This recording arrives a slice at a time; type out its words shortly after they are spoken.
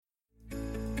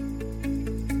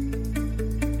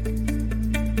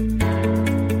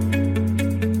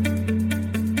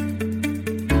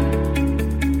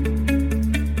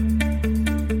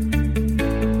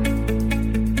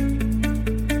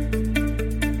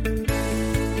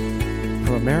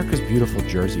America's beautiful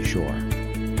Jersey Shore,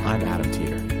 I'm Adam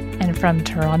Teeter. And from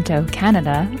Toronto,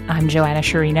 Canada, I'm Joanna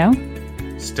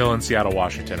Sciarrino. Still in Seattle,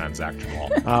 Washington, I'm Zach Jamal.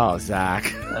 Oh, Zach.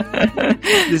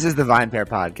 This is the VinePair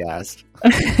podcast.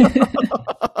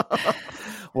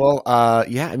 Well,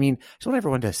 yeah, I mean, I just want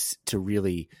everyone to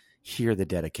really hear the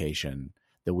dedication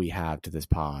that we have to this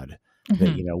pod. Mm-hmm.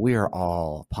 That, you know, we are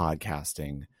all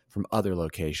podcasting from other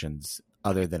locations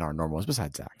other than our normal ones,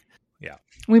 besides Zach. Yeah.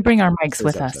 We bring our mics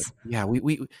with us. Yeah,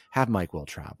 we have Mike will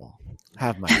travel.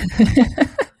 Have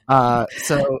Mike.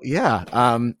 So,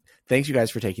 yeah. Thanks, you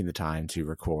guys, for taking the time to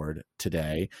record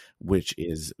today, which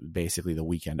is basically the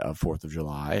weekend of 4th of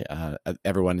July.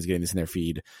 Everyone is getting this in their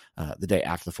feed the day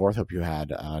after the 4th. Hope you had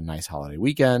a nice holiday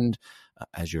weekend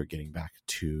as you're getting back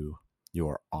to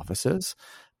your offices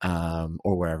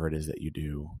or wherever it is that you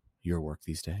do your work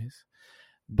these days.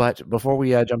 But before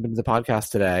we jump into the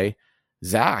podcast today,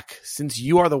 Zach, since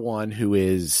you are the one who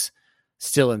is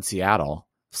still in Seattle,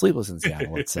 sleepless in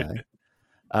Seattle, let's say,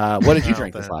 what did you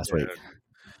drink this last week?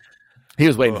 He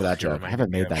was waiting for that joke. I haven't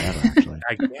made that ever, actually.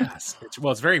 I guess.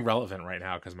 It's very relevant right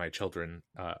now because my children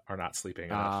are not sleeping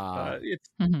enough. It's,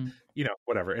 you know,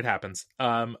 whatever. It happens.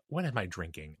 What am I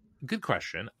drinking? Good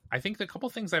question. I think the couple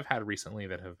things I've had recently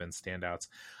that have been standouts.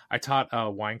 I taught a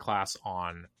wine class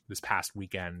on this past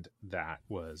weekend that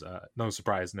was, no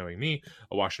surprise knowing me,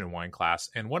 a Washington wine class.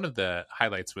 And one of the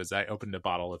highlights was I opened a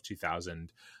bottle of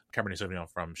 2000 Cabernet Sauvignon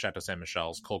from Chateau Ste.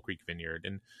 Michelle's Coal Creek Vineyard.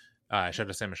 And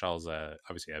Chateau Ste. Michelle is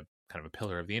obviously a kind of a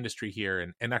pillar of the industry here,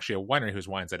 and actually a winery whose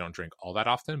wines I don't drink all that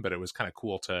often, but it was kind of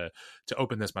cool to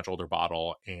open this much older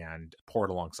bottle and pour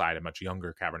it alongside a much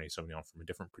younger Cabernet Sauvignon from a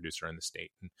different producer in the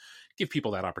state, and give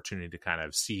people that opportunity to kind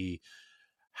of see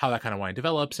how that kind of wine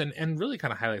develops, and really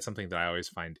kind of highlight something that I always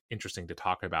find interesting to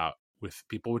talk about with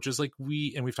people, which is like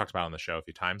we've talked about on the show a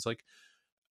few times, like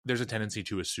there's a tendency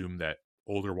to assume that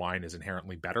older wine is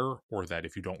inherently better, or that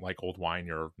if you don't like old wine,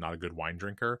 you're not a good wine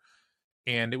drinker.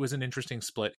 And it was an interesting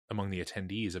split among the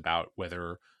attendees about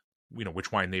whether, you know,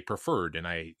 which wine they preferred. And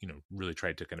I, you know, really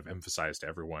tried to kind of emphasize to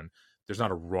everyone, there's not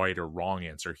a right or wrong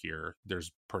answer here.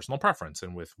 There's personal preference.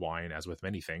 And with wine, as with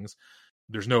many things,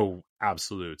 there's no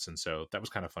absolutes. And so that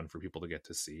was kind of fun for people to get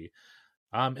to see.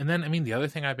 And then, I mean, the other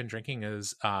thing I've been drinking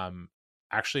is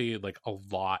actually like a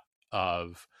lot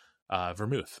of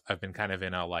vermouth. I've been kind of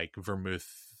in a like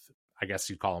vermouth, I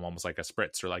guess you'd call them almost like a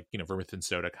spritz or like, you know, vermouth and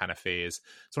soda kind of phase.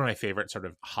 It's one of my favorite sort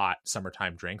of hot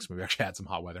summertime drinks. We've actually had some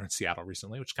hot weather in Seattle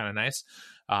recently, which is kind of nice.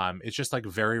 It's just like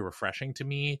very refreshing to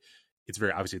me. It's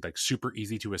very obviously like super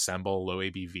easy to assemble, low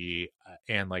ABV,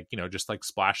 and like, you know, just like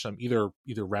splash some either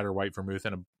red or white vermouth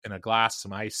in a glass,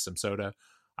 some ice, some soda.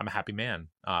 I'm a happy man.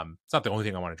 It's not the only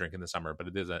thing I want to drink in the summer, but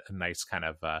it is a nice kind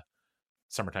of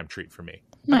summertime treat for me.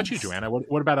 How about you, Joanna?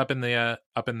 What about up in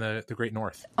the Great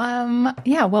North?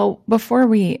 Yeah. Well, before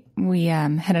we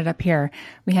headed up here,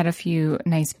 we had a few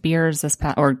nice beers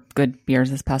good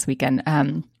beers this past weekend.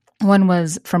 One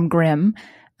was from Grimm,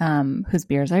 whose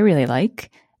beers I really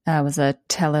like. It was a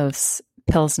Telos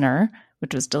Pilsner,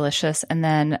 which was delicious, and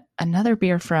then another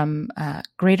beer from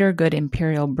Greater Good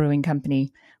Imperial Brewing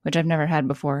Company, which I've never had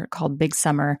before, called Big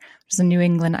Summer. It was a New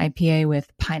England IPA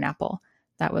with pineapple.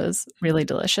 That was really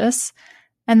delicious.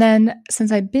 And then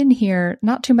since I've been here,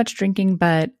 not too much drinking,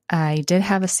 but I did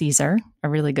have a Caesar, a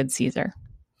really good Caesar.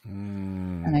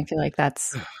 And I feel like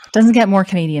doesn't get more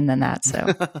Canadian than that.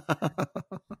 So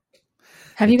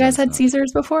have you guys had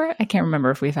Caesars before? I can't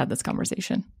remember if we've had this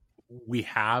conversation. We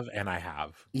have, and I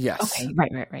have. Yes. Okay.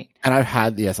 Right. And I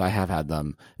have had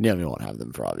them. Naomi won't have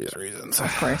them for obvious reasons.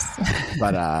 Of course.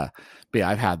 but yeah,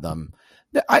 I've had them.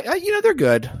 I you know, they're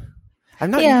good. I'm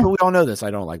not, but we all know this.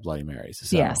 I don't like Bloody Marys.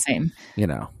 So, yeah, same. You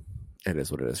know, it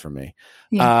is what it is for me.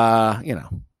 Yeah. You know,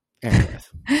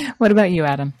 anyways. What about you,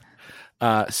 Adam?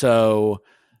 So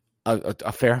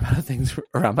a fair amount of things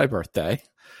around my birthday.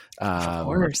 Of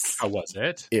course. How was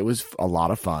it? It was a lot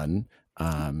of fun.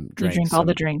 Drank all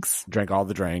the drinks. Drank all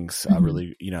the drinks. Mm-hmm.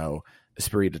 Really, you know,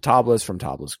 Espirita Tablas from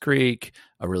Tablas Creek,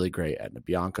 a really great Etna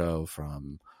Bianco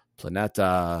from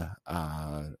Planeta,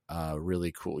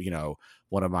 really cool, you know,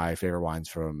 one of my favorite wines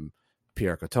from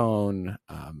Pierre Cotton,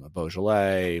 a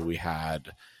Beaujolais. We had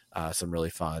some really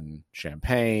fun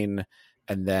champagne,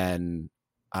 and then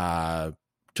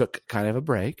took kind of a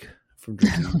break from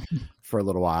drinking for a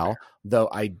little while. Though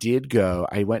I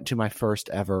went to my first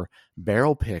ever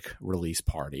barrel pick release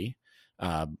party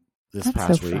this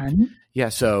past week. Fun. Yeah,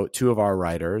 so two of our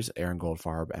writers, Aaron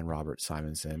Goldfarb and Robert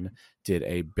Simonson, did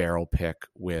a barrel pick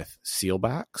with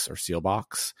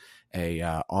Sealbox, a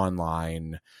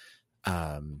online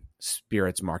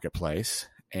spirits marketplace,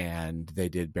 and they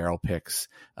did barrel picks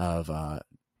of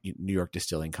New York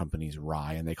Distilling Company's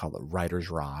rye, and they call it Writer's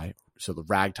Rye. So the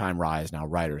Ragtime Rye is now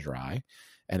Writer's Rye,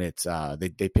 and it's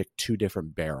they picked 2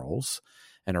 different barrels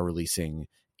and are releasing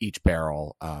each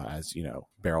barrel as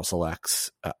barrel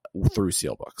selects through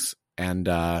Sealbooks, and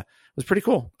it was pretty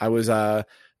cool. I was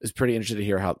pretty interested to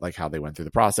hear how they went through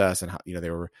the process, and how they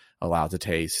were allowed to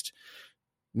taste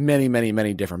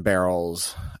many different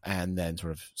barrels and then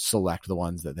sort of select the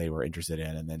ones that they were interested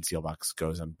in, and then Sealbooks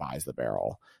goes and buys the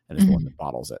barrel and is the one that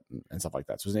bottles it and stuff like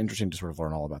that. So it was interesting to sort of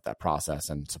learn all about that process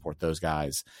and support those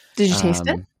guys. Did you taste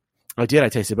it? I did. I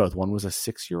tasted both. One was a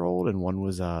 6-year-old and one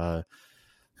was I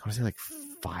want to say like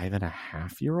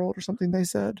 5.5-year-old or something, they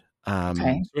said.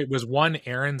 Okay. So it was one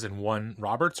Aaron's and one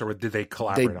Roberts, or did they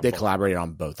collaborate? They collaborated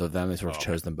on both of them. They sort of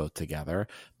chose them both together.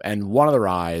 And one of the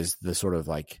ryes, the sort of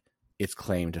like its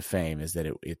claim to fame is that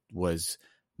it was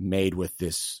made with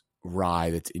this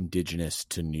rye that's indigenous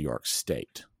to New York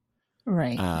State.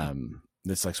 Right.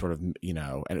 This like sort of, and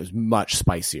it was much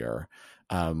spicier,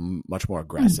 much more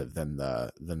aggressive than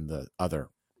the other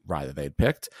rye that they'd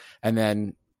picked. And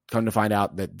then come to find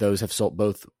out that those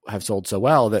both have sold so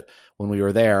well that when we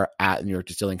were there at New York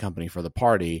Distilling Company for the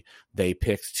party, they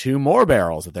picked 2 more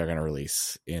barrels that they're going to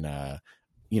release in a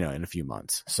few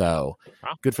months. So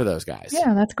good for those guys.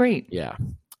 Yeah, that's great. Yeah.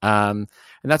 And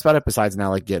that's about it, besides now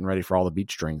like getting ready for all the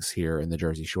beach drinks here in the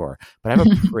Jersey Shore. But I have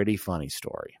a pretty funny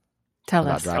story. Tell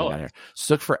us. Driving down here.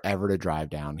 So it took forever to drive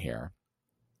down here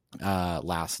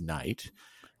last night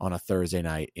on a Thursday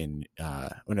night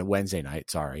a Wednesday night,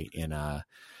 sorry,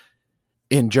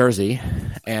 in Jersey.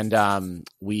 And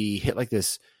we hit like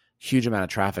this huge amount of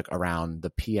traffic around the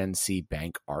PNC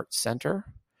Bank Arts Center.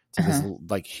 It's this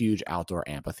like huge outdoor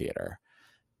amphitheater.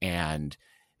 And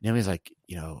Naomi's like,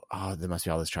 there must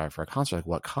be all this traffic for a concert. Like,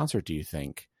 what concert do you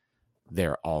think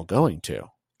they're all going to?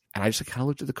 And I just kind of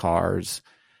looked at the cars.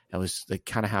 I was like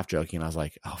kind of half joking. I was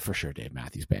like, oh, for sure, Dave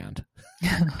Matthews Band.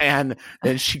 And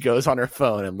then she goes on her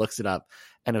phone and looks it up,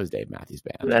 and it was Dave Matthews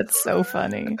Band. That's so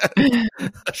funny.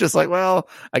 It's just like, well,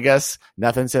 I guess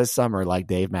nothing says summer like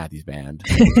Dave Matthews Band.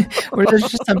 Were there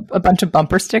just a bunch of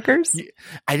bumper stickers?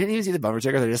 I didn't even see the bumper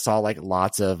stickers. I just saw like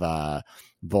lots of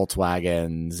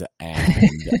Volkswagens and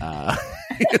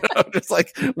just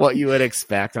like what you would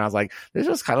expect. And I was like, this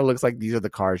just kind of looks like these are the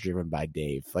cars driven by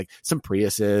Dave, like some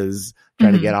Priuses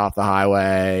trying to get off the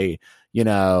highway, and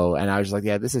I was just like,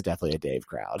 yeah, this is definitely a Dave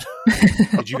crowd.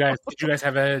 Did you guys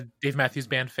have a Dave Matthews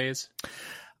Band phase?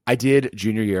 I did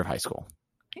junior year of high school.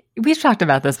 We've talked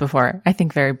about this before, I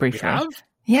think, very briefly. We have?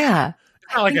 Yeah.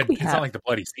 It's not like the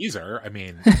Bloody Caesar. I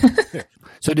mean,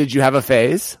 so did you have a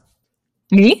phase?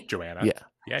 Me? Joanna? Yeah.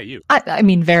 Yeah, you. I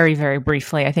mean, very, very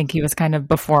briefly. I think he was kind of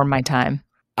before my time.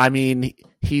 I mean,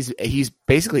 he's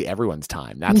basically everyone's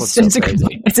time. That's what's so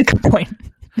crazy. It's a good point.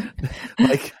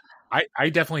 Like, I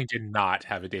definitely did not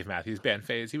have a Dave Matthews Band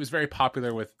phase. He was very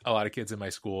popular with a lot of kids in my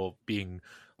school, being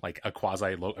like a quasi.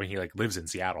 I mean, he like lives in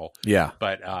Seattle. Yeah,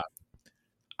 but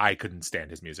I couldn't stand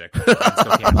his music. So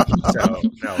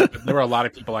there were a lot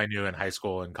of people I knew in high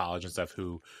school and college and stuff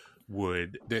who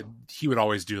he would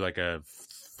always do like a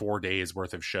 4 days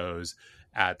worth of shows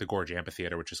at the Gorge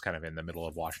Amphitheater, which is kind of in the middle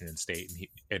of Washington State.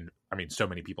 And I mean, so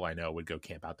many people I know would go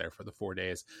camp out there for the 4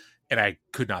 days. And I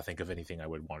could not think of anything I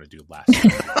would want to do less.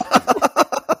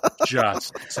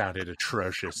 Just sounded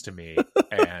atrocious to me.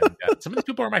 And some of these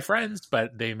people are my friends,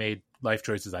 but they made life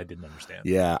choices I didn't understand.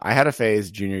 Yeah, I had a phase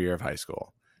junior year of high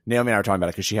school. Naomi and I were talking about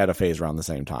it because she had a phase around the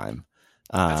same time.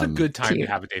 That's a good time to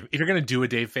have a Dave. If you're going to do a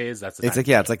Dave phase, that's the time.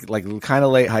 It's like kind of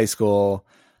late high school.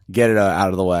 Get it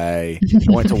out of the way.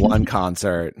 I went to one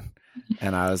concert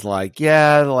and I was like,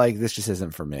 yeah, like this just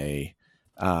isn't for me.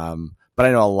 But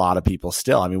I know a lot of people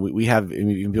still. I mean, we have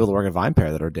even people that work at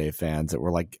VinePair that are Dave fans that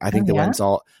were like, I think they went and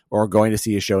saw or going to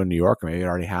see a show in New York, or maybe it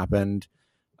already happened.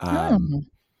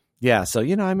 Yeah. So,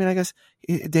 I mean, I guess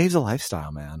Dave's a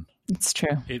lifestyle, man. It's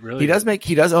true. It really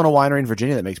he does own a winery in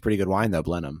Virginia that makes pretty good wine though,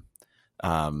 Blenheim.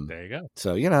 There you go.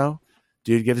 So,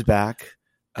 dude gives back.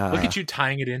 Look at you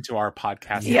tying it into our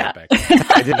podcast topic.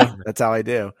 I do. That's how I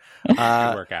do.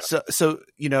 So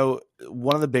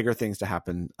one of the bigger things to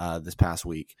happen this past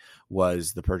week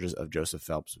was the purchase of Joseph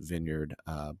Phelps Vineyard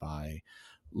by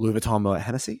Louis Vuitton Moet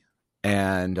Hennessy,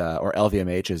 and or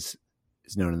LVMH is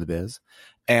known in the biz.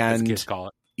 And kids call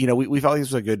it. We felt like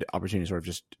this was a good opportunity to sort of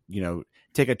just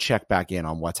take a check back in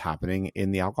on what's happening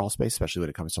in the alcohol space, especially when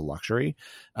it comes to luxury.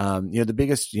 The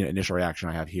biggest initial reaction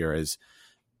I have here is,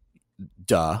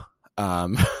 duh.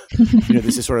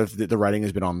 This is sort of the writing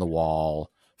has been on the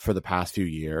wall for the past few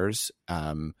years.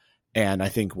 And I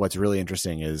think what's really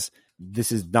interesting is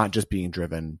this is not just being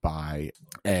driven by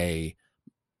a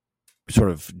sort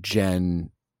of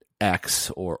Gen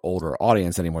X or older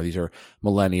audience anymore. These are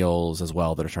millennials as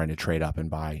well that are trying to trade up and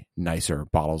buy nicer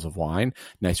bottles of wine,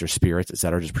 nicer spirits, et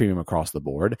cetera, just premium across the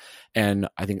board. And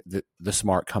I think the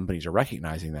smart companies are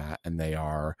recognizing that, and they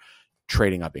are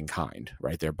trading up in kind,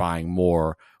 right? They're buying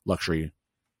more luxury,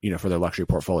 for their luxury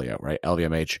portfolio, right?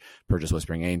 LVMH purchased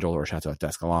Whispering Angel or Chateau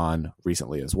d'Escalon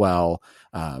recently as well.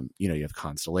 You have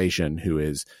Constellation, who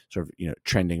is sort of,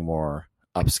 trending more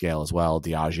upscale as well.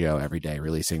 Diageo every day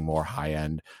releasing more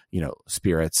high-end,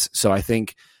 spirits. So I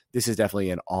think this is definitely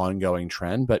an ongoing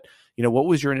trend. But, what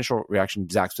was your initial reaction,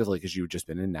 Zach, specifically, because you've just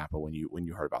been in Napa when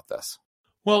you heard about this?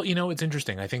 Well, it's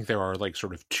interesting. I think there are like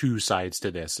sort of two sides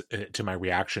to this, to my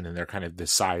reaction, and they're kind of the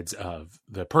sides of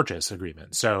the purchase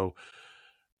agreement. So,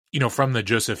 from the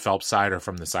Joseph Phelps side or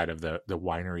from the side of the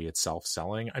winery itself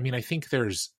selling, I mean, I think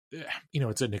there's,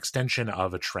 it's an extension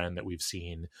of a trend that we've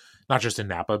seen, not just in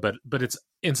Napa, but it's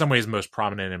in some ways most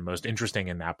prominent and most interesting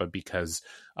in Napa because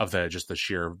of the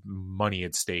sheer money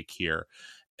at stake here.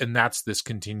 And that's this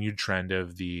continued trend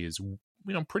of these,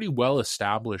 pretty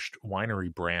well-established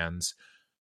winery brands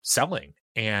selling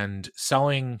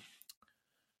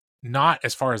not,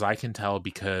 as far as I can tell,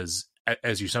 because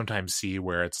as you sometimes see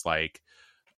where it's like,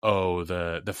 oh,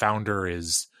 the founder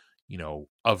is,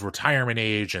 of retirement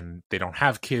age and they don't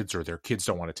have kids, or their kids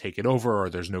don't want to take it over, or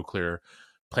there's no clear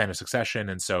plan of succession.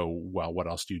 And so, well, what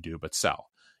else do you do but sell?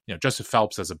 Joseph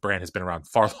Phelps as a brand has been around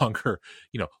far longer,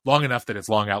 long enough that it's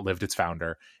long outlived its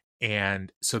founder.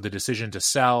 And so the decision to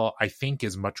sell, I think,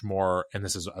 is much more, and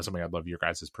this is something I'd love your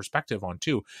guys' perspective on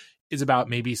too, is about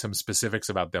maybe some specifics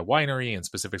about the winery and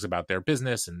specifics about their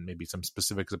business and maybe some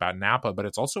specifics about Napa. But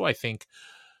it's also, I think,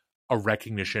 a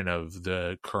recognition of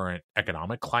the current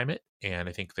economic climate. And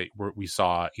I think that we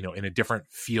saw, in a different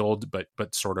field, but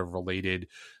sort of related,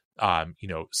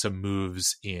 some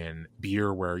moves in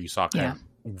beer where you saw kind of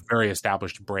very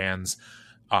established brands,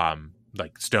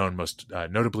 like Stone most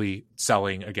notably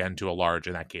selling again to a large,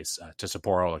 in that case, to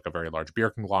Sapporo, like a very large beer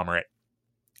conglomerate.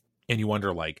 And you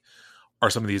wonder, like, are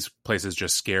some of these places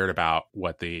just scared about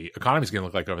what the economy is going to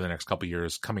look like over the next couple of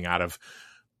years, coming out of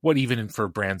what, even for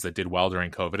brands that did well during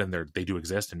COVID, and they do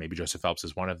exist, and maybe Joseph Phelps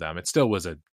is one of them, it still was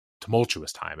a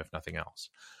tumultuous time, if nothing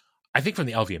else. I think from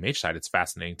the LVMH side, it's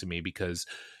fascinating to me because,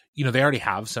 they already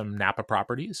have some Napa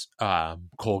properties,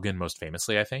 Colgan most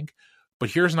famously, I think. But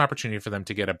here's an opportunity for them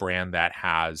to get a brand that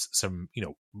has some,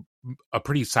 a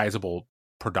pretty sizable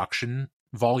production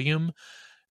volume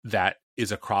that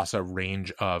is across a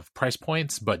range of price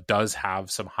points, but does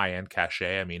have some high-end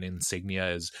cachet. I mean,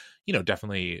 Insignia is,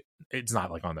 definitely, it's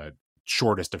not like on the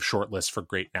shortest of short lists for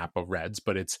great Napa Reds,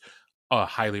 but it's a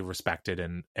highly respected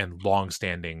and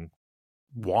long-standing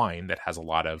wine that has a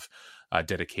lot of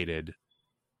dedicated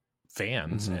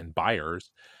fans and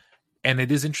buyers. And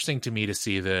it is interesting to me to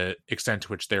see the extent to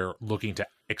which they're looking to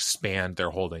expand their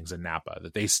holdings in Napa,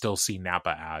 that they still see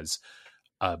Napa as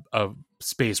a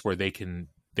space where they can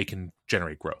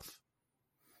generate growth.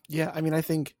 Yeah. I mean, I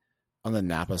think on the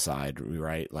Napa side,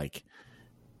 right, like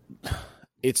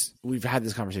we've had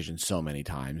this conversation so many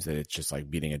times that it's just like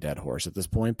beating a dead horse at this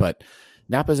point, but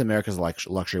Napa is America's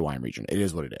luxury wine region. It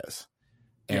is what it is.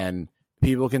 Yeah. And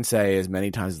people can say as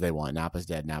many times as they want, Napa's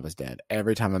dead, Napa's dead.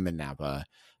 Every time I'm in Napa,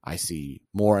 I see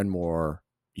more and more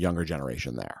younger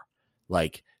generation there.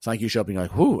 Like, it's not like you show up and you're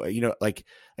like, whoo, like,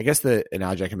 I guess the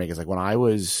analogy I can make is like when I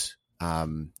was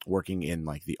working in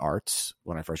like the arts,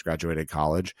 when I first graduated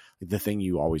college, the thing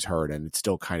you always heard, and it's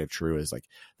still kind of true, is like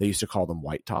they used to call them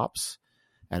white tops,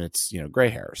 and it's, gray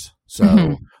hairs.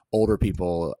 So older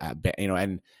people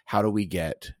and how do we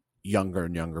get younger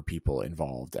and younger people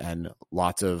involved? And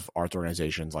lots of arts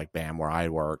organizations like BAM, where I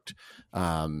worked,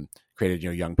 created,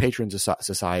 young patrons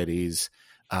societies,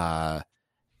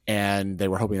 and they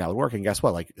were hoping that would work. And guess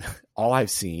what? Like, all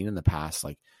I've seen in the past,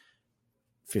 like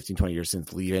 15, 20 years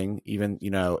since leaving even,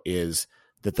 is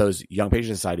that those young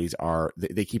patron societies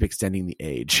they keep extending the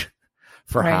age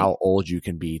for how old you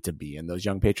can be to be in those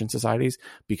young patron societies,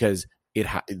 because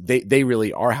they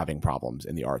really are having problems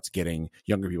in the arts getting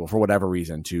younger people for whatever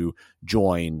reason to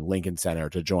join Lincoln Center,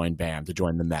 to join BAM, to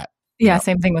join the Met. Yeah.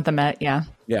 Same thing with the Met. Yeah.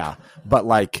 Yeah. But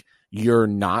like, you're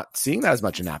not seeing that as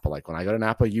much in Napa. Like when I go to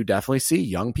Napa, you definitely see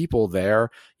young people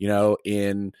there,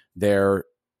 in their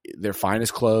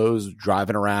finest clothes,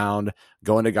 driving around,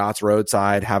 going to Gott's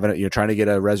Roadside, having trying to get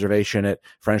a reservation at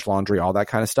French Laundry, all that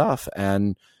kind of stuff.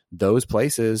 And those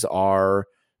places are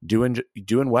doing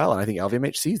well. And I think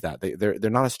LVMH sees that. They're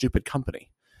not a stupid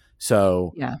company.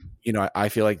 So, yeah, I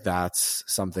feel like that's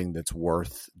something that's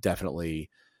worth definitely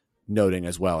noting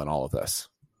as well in all of this.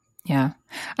 Yeah.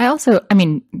 I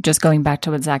mean, just going back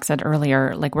to what Zach said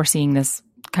earlier, like we're seeing this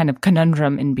kind of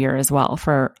conundrum in beer as well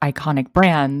for iconic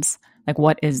brands. Like,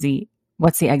 what's the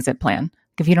exit plan?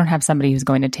 If you don't have somebody who's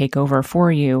going to take over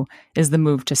for you, is the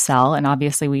move to sell? And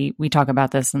obviously we talk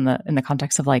about this in the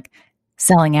context of like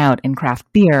selling out in craft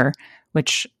beer,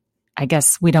 which I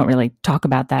guess we don't really talk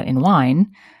about that in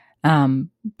wine.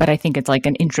 But I think it's like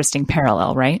an interesting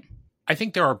parallel, right? I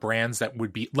think there are brands that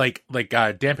would be like Dan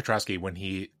Petrosky, when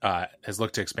he has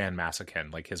looked to expand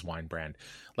Massican, like his wine brand.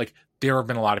 Like, there have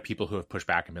been a lot of people who have pushed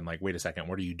back and been like, wait a second,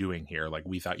 what are you doing here? Like,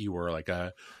 we thought you were like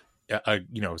a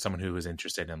someone who was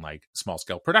interested in like small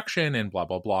scale production and blah,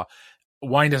 blah, blah.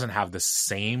 Wine doesn't have the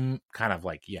same kind of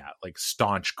like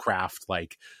staunch craft,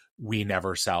 like we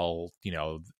never sell,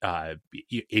 AB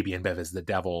InBev is the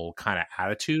devil kind of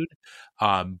attitude.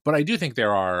 But I do think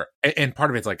there are, and part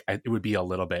of it's like, it would be a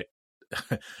little bit,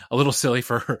 a little silly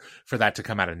for that to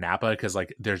come out of Napa, because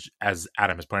like there's, as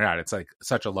Adam has pointed out, it's like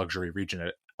such a luxury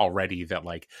region already that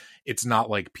like it's not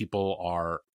like people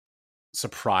are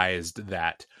surprised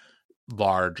that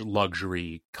large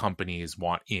luxury companies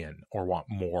want in or want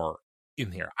more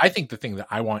in here. I think the thing that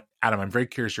I want, Adam, I'm very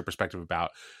curious your perspective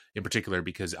about in particular,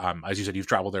 because as you said, you've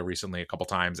traveled there recently a couple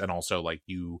times, and also like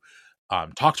you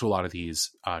talk to a lot of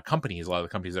these companies, a lot of the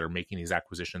companies that are making these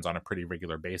acquisitions on a pretty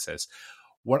regular basis.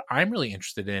 What I'm really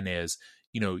interested in is,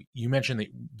 you mentioned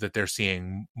that they're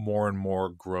seeing more and more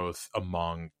growth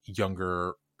among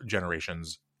younger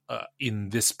generations in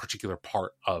this particular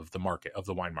part of the market, of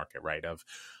the wine market, right?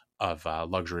 Of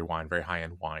luxury wine, very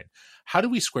high-end wine. How do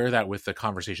we square that with the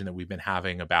conversation that we've been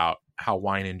having about how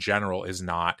wine in general is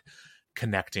not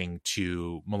connecting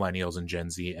to millennials and Gen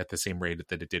Z at the same rate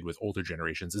that it did with older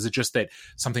generations? Is it just that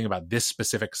something about this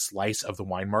specific slice of the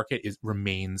wine market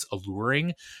remains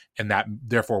alluring, and that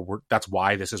therefore that's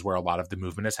why this is where a lot of the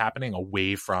movement is happening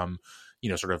away from,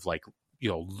 sort of like,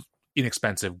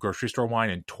 inexpensive grocery store wine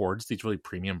and towards these really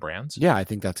premium brands? Yeah, I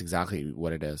think that's exactly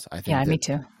what it is. I think me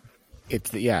too.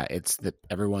 It's that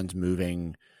everyone's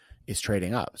is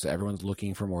trading up. So everyone's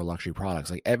looking for more luxury products.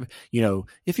 Like,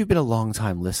 if you've been a long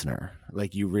time listener,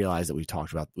 like you realize that we've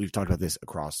talked about this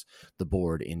across the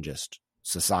board in just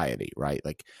society, right?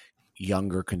 Like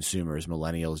younger consumers,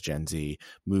 millennials, Gen Z,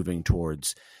 moving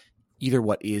towards either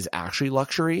what is actually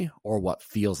luxury or what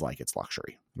feels like it's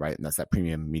luxury, right? And that's that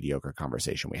premium mediocre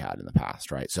conversation we had in the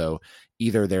past, right? So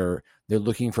either they're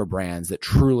looking for brands that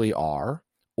truly are,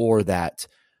 or that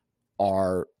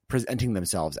are presenting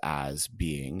themselves as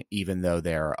being, even though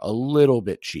they're a little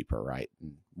bit cheaper, right?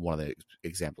 And one of the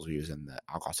examples we use in the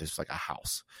alcohol space is like a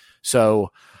house.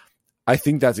 So I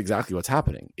think that's exactly what's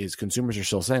happening, is consumers are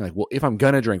still saying like, well, if I'm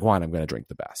going to drink wine, I'm going to drink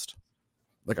the best.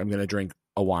 Like, I'm going to drink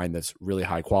a wine that's really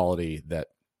high quality, that,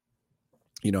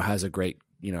 has a great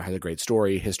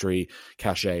story, history,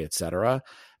 cachet, etc.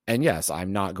 And yes,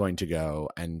 I'm not going to go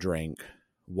and drink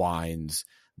wines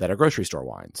that are grocery store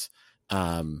wines.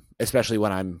 Especially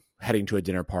when I'm heading to a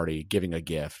dinner party, giving a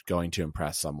gift, going to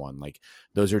impress someone. Like,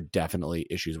 those are definitely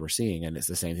issues we're seeing. And it's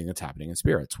the same thing that's happening in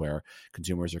spirits, where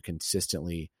consumers are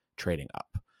consistently trading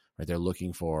up, right? They're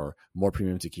looking for more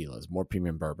premium tequilas, more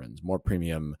premium bourbons, more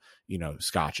premium,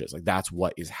 scotches. Like, that's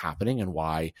what is happening, and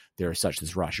why there is such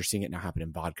this rush. You're seeing it now happen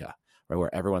in vodka, right?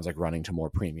 Where everyone's like running to more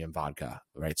premium vodka,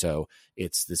 right? So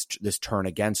it's this turn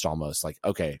against, almost like,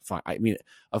 okay, fine. I mean,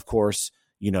 of course,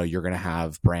 you're going to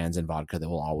have brands in vodka that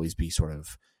will always be sort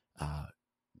of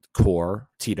core.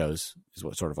 Tito's is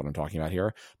what I'm talking about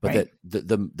here. But right.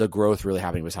 the growth really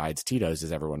happening besides Tito's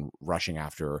is everyone rushing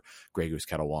after Grey Goose,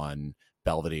 Kettle One,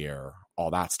 Belvedere,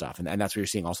 all that stuff. And that's where you're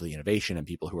seeing also the innovation, and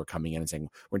people who are coming in and saying,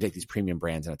 we're going to take these premium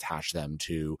brands and attach them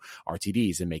to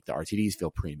RTDs and make the RTDs feel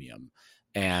premium.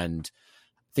 And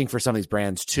I think for some of these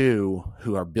brands too,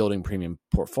 who are building premium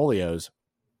portfolios,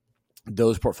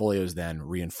 those portfolios then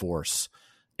reinforce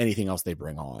anything else they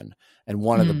bring on. And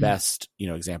one of the best,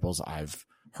 examples I've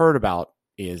heard about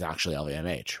is actually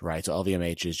LVMH, right? So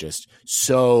LVMH is just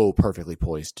so perfectly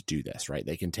poised to do this, right?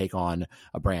 They can take on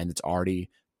a brand that's already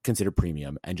considered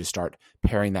premium and just start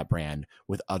pairing that brand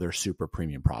with other super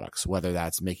premium products, whether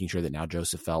that's making sure that now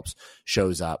Joseph Phelps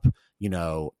shows up,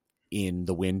 in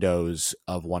the windows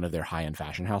of one of their high-end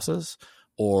fashion houses,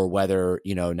 or whether,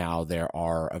 now there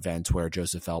are events where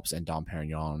Joseph Phelps and Dom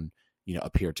Perignon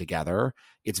appear together.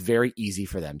 It's very easy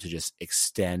for them to just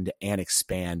extend and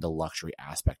expand the luxury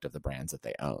aspect of the brands that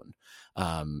they own.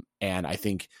 And I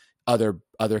think other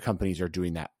companies are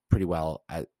doing that pretty well,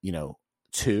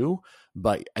 too.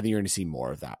 But I think you're going to see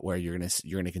more of that, where you're going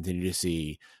to continue to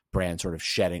see brands sort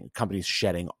of companies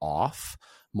shedding off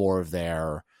more of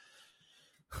their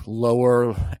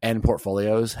lower end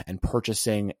portfolios and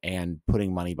purchasing and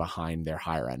putting money behind their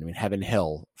higher end. I mean, Heaven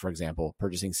Hill, for example,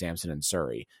 purchasing Samson and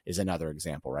Surrey is another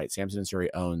example, right? Samson and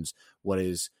Surrey owns what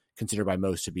is considered by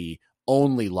most to be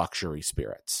only luxury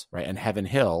spirits, right? And Heaven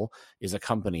Hill is a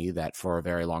company that for a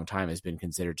very long time has been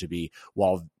considered to be,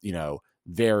 while,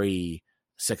 very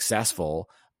successful,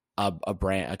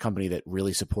 a company that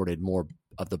really supported more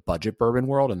of the budget bourbon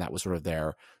world. And that was sort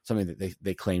of something that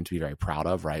they claim to be very proud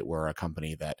of, right? We're a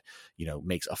company that,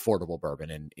 makes affordable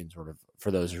bourbon in sort of,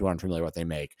 for those who aren't familiar with what they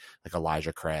make, like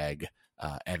Elijah Craig,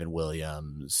 Evan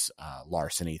Williams,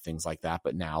 Larceny, things like that.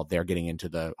 But now they're getting into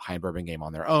the high bourbon game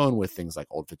on their own with things like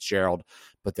Old Fitzgerald,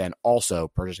 but then also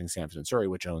purchasing Samson and Surrey,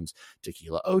 which owns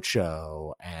Tequila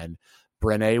Ocho and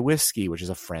Brenet whiskey, which is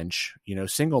a French,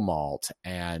 single malt,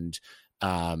 and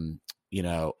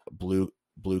Blue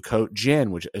Coat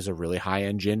gin, which is a really high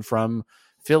end gin from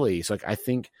Philly. So I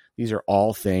think these are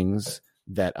all things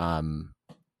that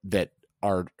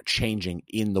are changing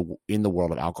in the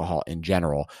world of alcohol in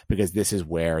general, because this is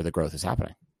where the growth is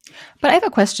happening. But I have a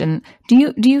question.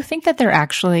 Do you think that they're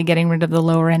actually getting rid of the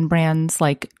lower end brands?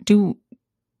 Like, do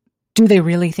they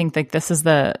really think that this is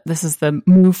the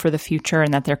move for the future,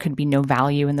 and that there could be no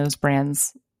value in those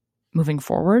brands moving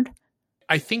forward?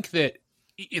 I think that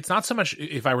it's not so much,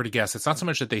 if I were to guess, it's not so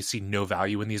much that they see no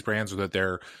value in these brands or that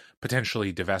they're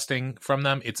potentially divesting from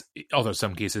them. Although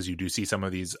some cases you do see some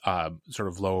of these sort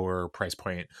of lower price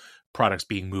point products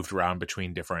being moved around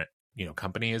between different,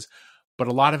 companies. But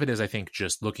a lot of it is, I think,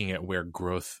 just looking at where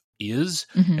growth is.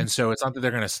 Mm-hmm. And so it's not that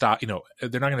they're going to stop, they're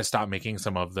not going to stop making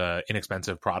some of the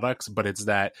inexpensive products, but it's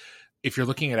that if you're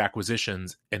looking at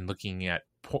acquisitions and looking at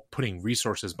putting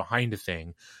resources behind a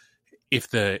thing, if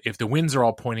the winds are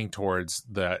all pointing towards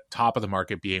the top of the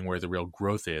market being where the real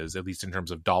growth is, at least in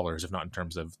terms of dollars, if not in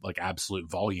terms of like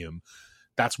absolute volume,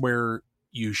 that's where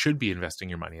you should be investing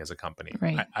your money as a company.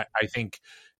 Right. I think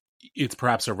it's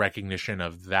perhaps a recognition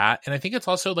of that. And I think it's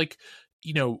also like,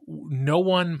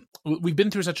 we've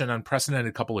been through such an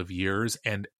unprecedented couple of years,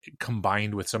 and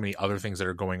combined with so many other things that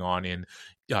are going on in,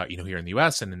 here in the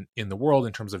US and in the world,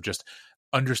 in terms of just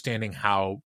understanding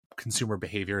how consumer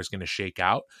behavior is going to shake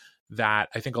out, that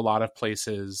I think a lot of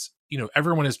places,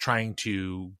 everyone is trying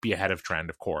to be ahead of trend,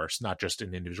 of course, not just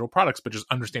in individual products, but just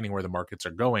understanding where the markets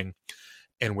are going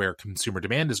and where consumer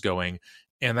demand is going.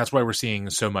 And that's why we're seeing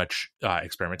so much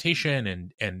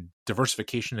experimentation and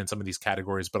diversification in some of these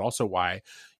categories, but also why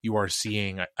you are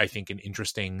seeing, I think, an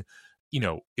interesting,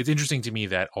 it's interesting to me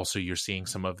that also you're seeing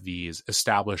some of these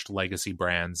established legacy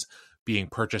brands being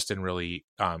purchased and really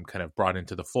kind of brought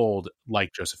into the fold,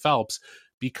 like Joseph Phelps,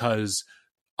 because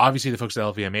obviously the folks at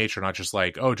LVMH are not just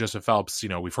like, oh, Joseph Phelps,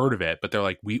 we've heard of it, but they're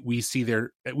like, we see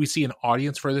an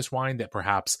audience for this wine that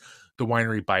perhaps the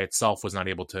winery by itself was not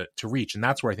able to reach. And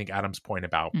that's where I think Adam's point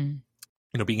about,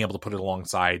 being able to put it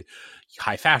alongside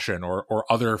high fashion or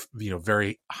other,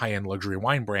 very high end luxury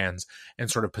wine brands and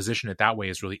sort of position it that way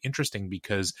is really interesting,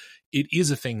 because it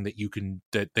is a thing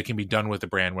that that can be done with a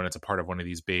brand when it's a part of one of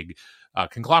these big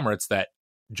conglomerates that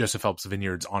Joseph Phelps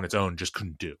Vineyards on its own just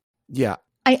couldn't do. Yeah.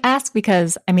 I ask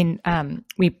because,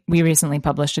 we recently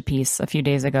published a piece a few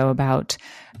days ago about,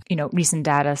 recent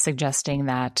data suggesting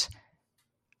that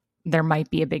there might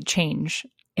be a big change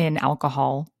in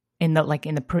alcohol in the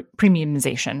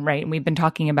premiumization, right? And we've been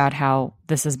talking about how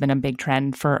this has been a big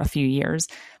trend for a few years,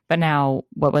 but now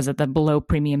the below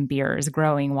premium beer is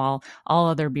growing while all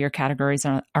other beer categories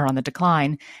are on the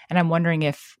decline. And I'm wondering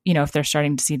if they're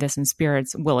starting to see this in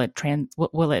spirits, will it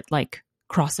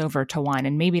cross over to wine?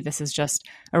 And maybe this is just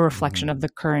a reflection of the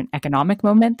current economic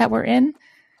moment that we're in.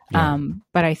 Yeah.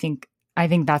 But I think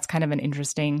that's kind of an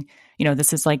interesting,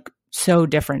 this is like so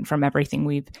different from everything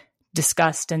we've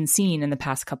discussed and seen in the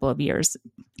past couple of years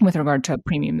with regard to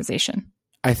premiumization.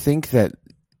 I think that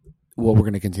what we're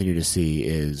going to continue to see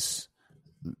is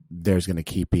there's going to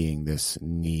keep being this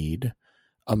need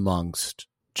amongst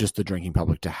just the drinking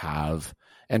public to have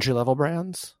entry-level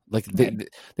brands. Like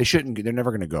they shouldn't, they're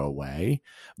never going to go away,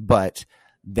 but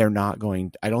I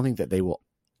don't think that they will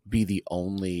be the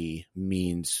only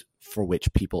means for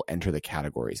which people enter the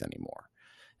categories anymore.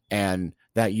 And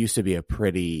that used to be a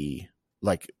pretty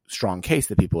strong case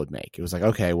that people would make. It was like,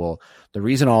 okay, well, the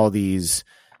reason all of these,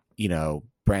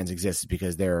 brands exist is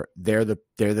because they're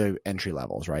the entry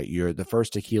levels, right? The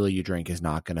first tequila you drink is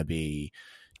not going to be,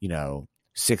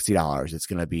 $60. It's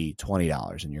going to be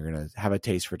 $20, and you're going to have a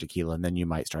taste for tequila, and then you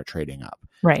might start trading up.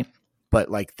 Right. But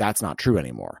that's not true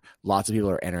anymore. Lots of people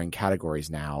are entering categories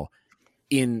now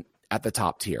at the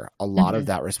top tier. A lot of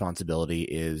that responsibility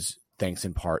is thanks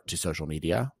in part to social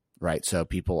media, right? So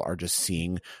people are just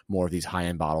seeing more of these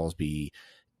high-end bottles be,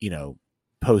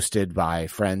 posted by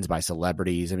friends, by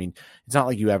celebrities. I mean, it's not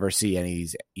like you ever see any of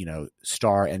these,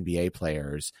 star NBA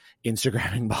players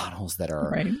Instagramming bottles that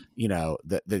are, right.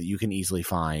 That you can easily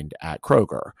find at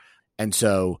Kroger. And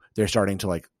so they're starting to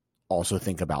like also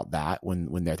think about that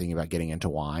when they're thinking about getting into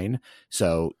wine.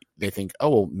 So they think, oh,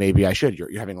 well, maybe I should.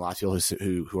 You're having lots of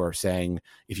people who are saying,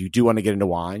 if you do want to get into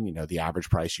wine, the average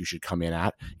price you should come in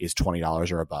at is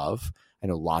 $20 or above. I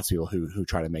know lots of people who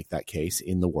try to make that case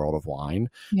in the world of wine.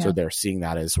 Yeah. So they're seeing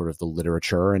that as sort of the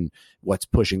literature and what's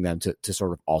pushing them to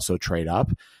sort of also trade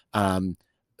up.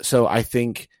 So I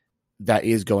think that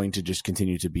is going to just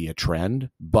continue to be a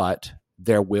trend, but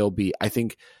there will be, I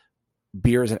think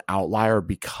beer is an outlier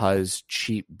because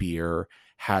cheap beer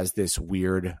has this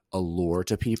weird allure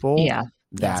to people. Yeah.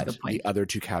 That the other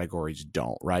two categories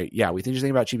don't, right? Yeah. We think just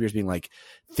think about cheap beers being like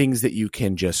things that you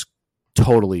can just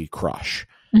totally crush.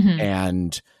 Mm-hmm.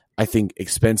 And I think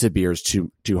expensive beer is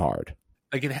too hard.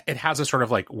 Like it has a sort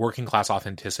of like working class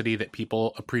authenticity that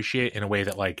people appreciate in a way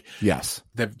that like, yes,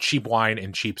 the cheap wine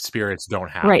and cheap spirits don't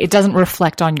have. Right. It doesn't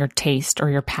reflect on your taste or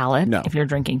your palate if you're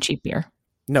drinking cheap beer.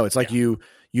 No, it's like you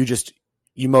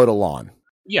mowed a lawn.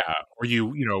 Yeah. Or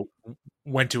you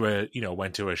went to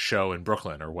a show in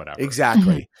Brooklyn or whatever.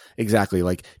 Exactly. Mm-hmm. Exactly.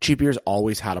 Like cheap beer's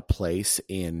always had a place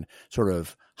in sort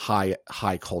of high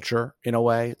culture in a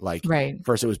way. Like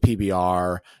first it was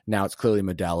PBR, now it's clearly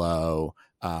Modelo.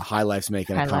 High Life's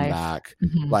making a comeback.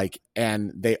 Mm-hmm. Like,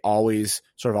 and they always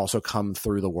sort of also come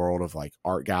through the world of like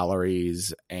art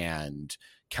galleries and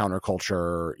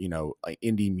counterculture, like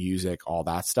indie music, all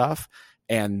that stuff.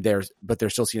 And they're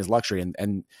still seen as luxury.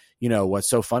 And what's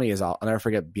so funny is I'll never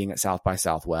forget being at South by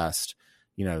Southwest,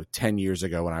 10 years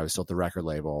ago when I was still at the record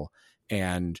label.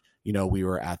 And, we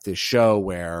were at this show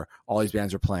where all these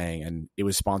bands were playing and it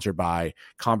was sponsored by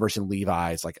Converse and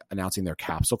Levi's, like announcing their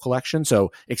capsule collection.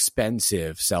 So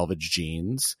expensive selvage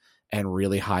jeans and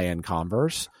really high end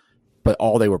Converse, but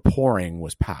all they were pouring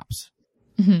was Pabst.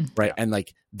 Mm-hmm. Right. And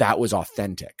like that was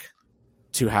authentic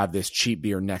to have this cheap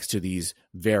beer next to these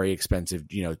very expensive,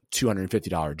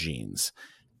 $250 jeans.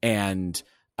 And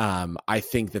I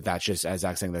think that's just, as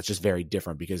Zach's saying, that's just very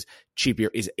different because cheap beer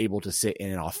is able to sit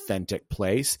in an authentic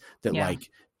place that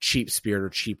like cheap spirit or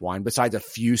cheap wine, besides a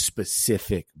few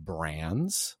specific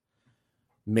brands,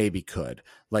 maybe could.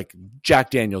 Like Jack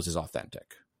Daniels is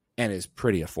authentic and is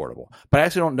pretty affordable. But I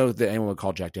actually don't know that anyone would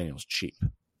call Jack Daniels cheap.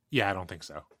 Yeah, I don't think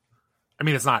so. I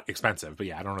mean, it's not expensive, but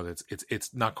yeah, I don't know that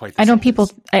it's not quite. I don't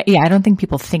think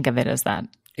people think of it as that.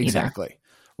 Exactly. Either.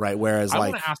 Right. Whereas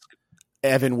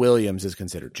Evan Williams is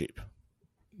considered cheap.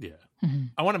 Yeah. Mm-hmm.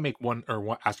 I want to make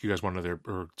ask you guys one other,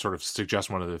 or sort of suggest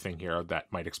one other thing here that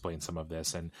might explain some of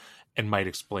this and might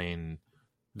explain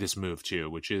this move too,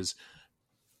 which is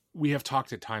we have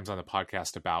talked at times on the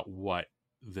podcast about what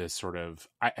this sort of,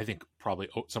 I think probably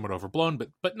somewhat overblown,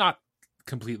 but not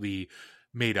completely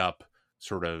made up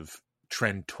sort of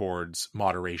trend towards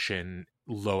moderation,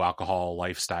 low alcohol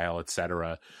lifestyle,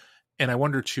 etc. And I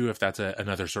wonder too if that's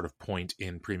another sort of point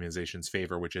in premiumization's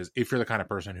favor, which is if you're the kind of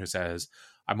person who says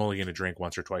I'm only going to drink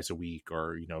once or twice a week,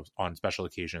 or on special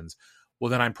occasions, well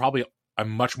then I'm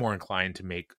much more inclined to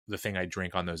make the thing I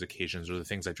drink on those occasions or the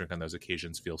things I drink on those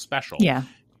occasions feel special. Yeah,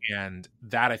 and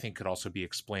that I think could also be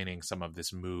explaining some of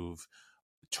this move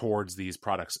towards these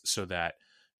products, so that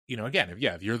again,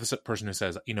 if you're the person who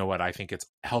says, I think it's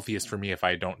healthiest for me if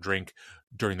I don't drink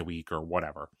during the week or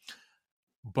whatever.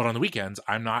 But on the weekends,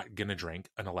 I'm not going to drink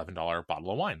an $11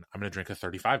 bottle of wine. I'm going to drink a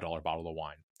 $35 bottle of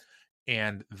wine.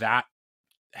 And that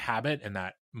habit and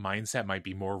that mindset might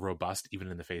be more robust, even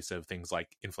in the face of things like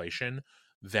inflation,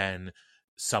 than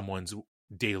someone's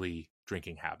daily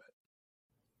drinking habit.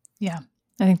 Yeah,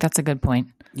 I think that's a good point.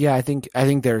 Yeah, I think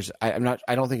there's, I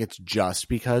don't think it's just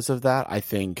because of that. I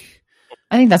think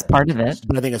that's part of it.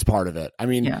 But I think it's part of it. I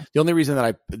mean, The only reason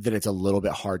that it's a little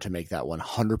bit hard to make that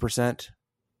 100%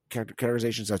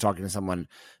 characterization. So I was talking to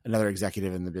another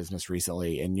executive in the business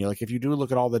recently, and if you do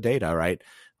look at all the data, right,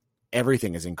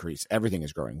 everything is increased, everything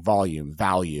is growing, volume,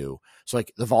 value. So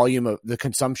like the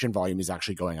consumption volume is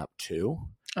actually going up too.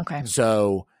 Okay.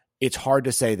 So it's hard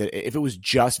to say that if it was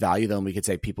just value, then we could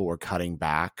say people were cutting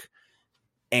back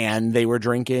and they were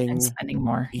drinking and spending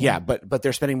more. Yeah, but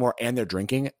they're spending more and they're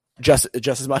drinking just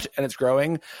as much, and it's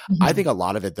growing. Mm-hmm. I think a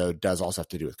lot of it though does also have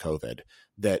to do with COVID.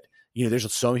 That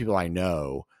there's so many people I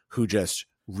know who just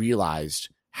realized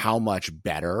how much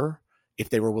better, if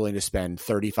they were willing to spend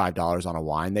 $35 on a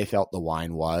wine, they felt the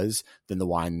wine was, than the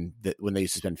wine that when they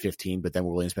used to spend $15, but then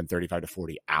were willing to spend $35 to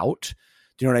 $40 out.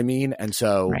 Do you know what I mean? And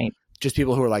so just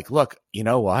people who are like, look, you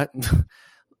know what?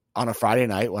 on a Friday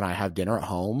night when I have dinner at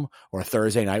home, or a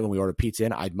Thursday night when we order pizza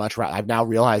in, I've now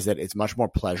realized that it's much more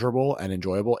pleasurable and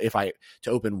enjoyable to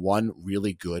open one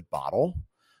really good bottle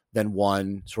than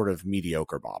one sort of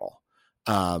mediocre bottle.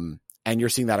 And you're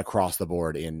seeing that across the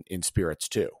board in spirits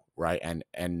too, right?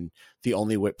 And the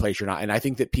only place you're not, and I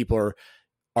think that people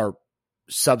are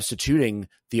substituting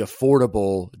the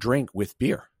affordable drink with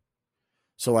beer.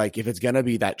 So like if it's going to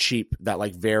be that cheap, that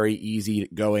like very easy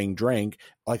going drink,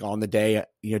 like on the day,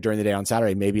 during the day on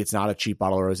Saturday, maybe it's not a cheap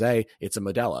bottle of rosé, it's a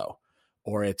Modelo,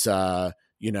 or it's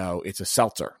it's a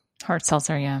seltzer. Hard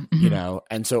seltzer, yeah. Mm-hmm.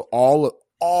 And so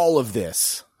all of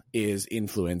this is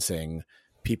influencing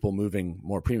people moving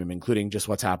more premium, including just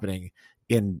what's happening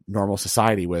in normal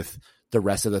society with the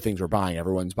rest of the things we're buying.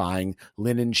 Everyone's buying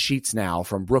linen sheets now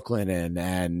from Brooklinen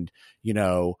and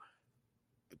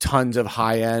tons of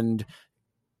high-end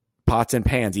pots and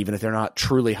pans, even if they're not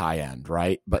truly high-end,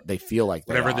 right? But they feel like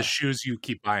they whatever are. The shoes you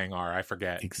keep buying are, I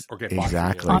forget. Or get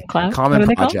exactly. On Cloud? Common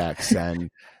projects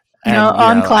and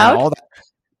On Cloud? And all that.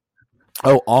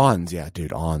 Oh, Ons. Yeah,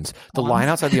 dude, Ons. The line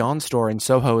outside the On store in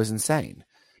Soho is insane.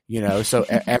 So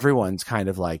everyone's kind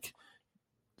of like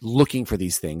looking for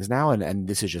these things now, and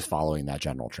this is just following that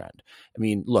general trend. I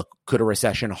mean, look, could a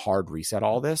recession hard reset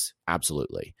all this?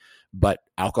 Absolutely. But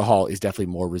alcohol is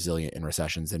definitely more resilient in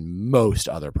recessions than most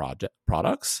other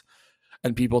products.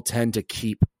 And people tend to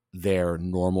keep their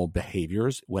normal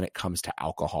behaviors when it comes to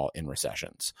alcohol in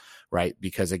recessions, right?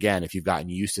 Because again, if you've gotten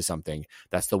used to something,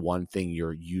 that's the one thing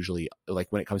you're usually, like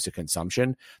when it comes to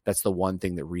consumption, that's the one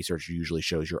thing that research usually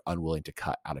shows you're unwilling to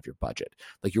cut out of your budget.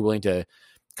 Like you're willing to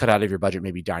cut out of your budget,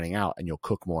 maybe dining out, and you'll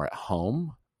cook more at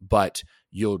home, but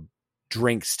you'll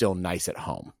drink still nice at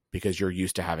home because you're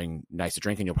used to having nice to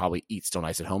drink, and you'll probably eat still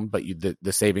nice at home, but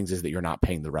the savings is that you're not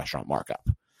paying the restaurant markup,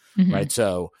 right?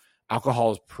 So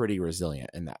alcohol is pretty resilient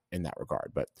in that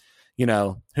regard, but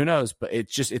who knows? But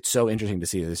it's so interesting to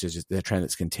see that this is just the trend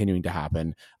that's continuing to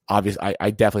happen. Obviously,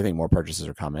 I definitely think more purchases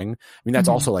are coming. I mean, that's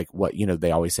also like what,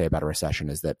 they always say about a recession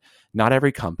is that not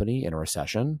every company in a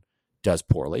recession does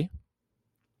poorly.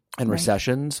 And right.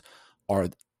 Recessions are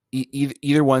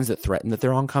either ones that threaten that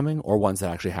they're oncoming or ones that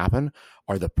actually happen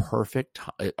are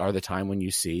the time when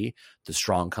you see the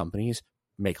strong companies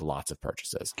make lots of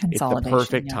purchases. It's the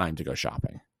perfect time to go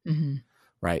shopping. Mm-hmm.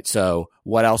 Right. So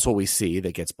what else will we see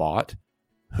that gets bought?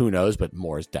 Who knows? But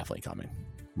more is definitely coming.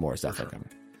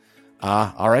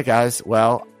 All right, guys.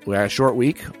 Well, we're a short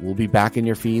week. We'll be back in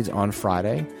your feeds on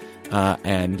Friday.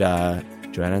 And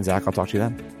Joanna and Zach, I'll talk to you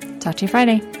then. Talk to you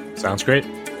Friday. Sounds great.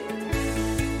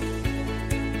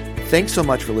 Thanks so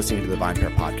much for listening to the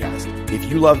VinePair podcast.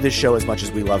 If you love this show as much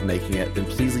as we love making it, then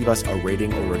please leave us a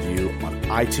rating or review on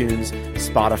iTunes,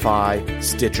 Spotify,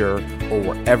 Stitcher, or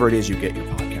wherever it is you get your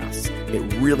podcasts. It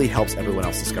really helps everyone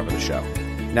else discover the show.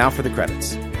 Now for the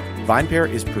credits. VinePair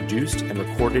is produced and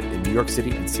recorded in New York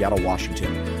City and Seattle,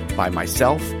 Washington by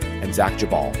myself and Zach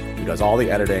Jabal, who does all the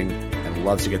editing and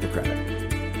loves to get the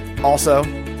credit. Also,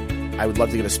 I would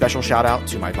love to give a special shout out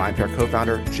to my VinePair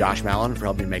co-founder, Josh Mallon, for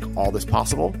helping make all this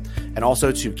possible, and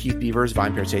also to Keith Beavers,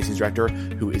 VinePair Tastings Director,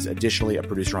 who is additionally a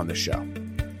producer on this show.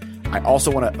 I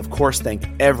also want to, of course, thank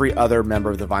every other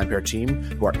member of the VinePair team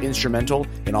who are instrumental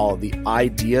in all of the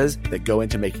ideas that go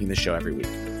into making this show every week.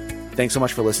 Thanks so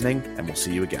much for listening, and we'll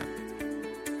see you again.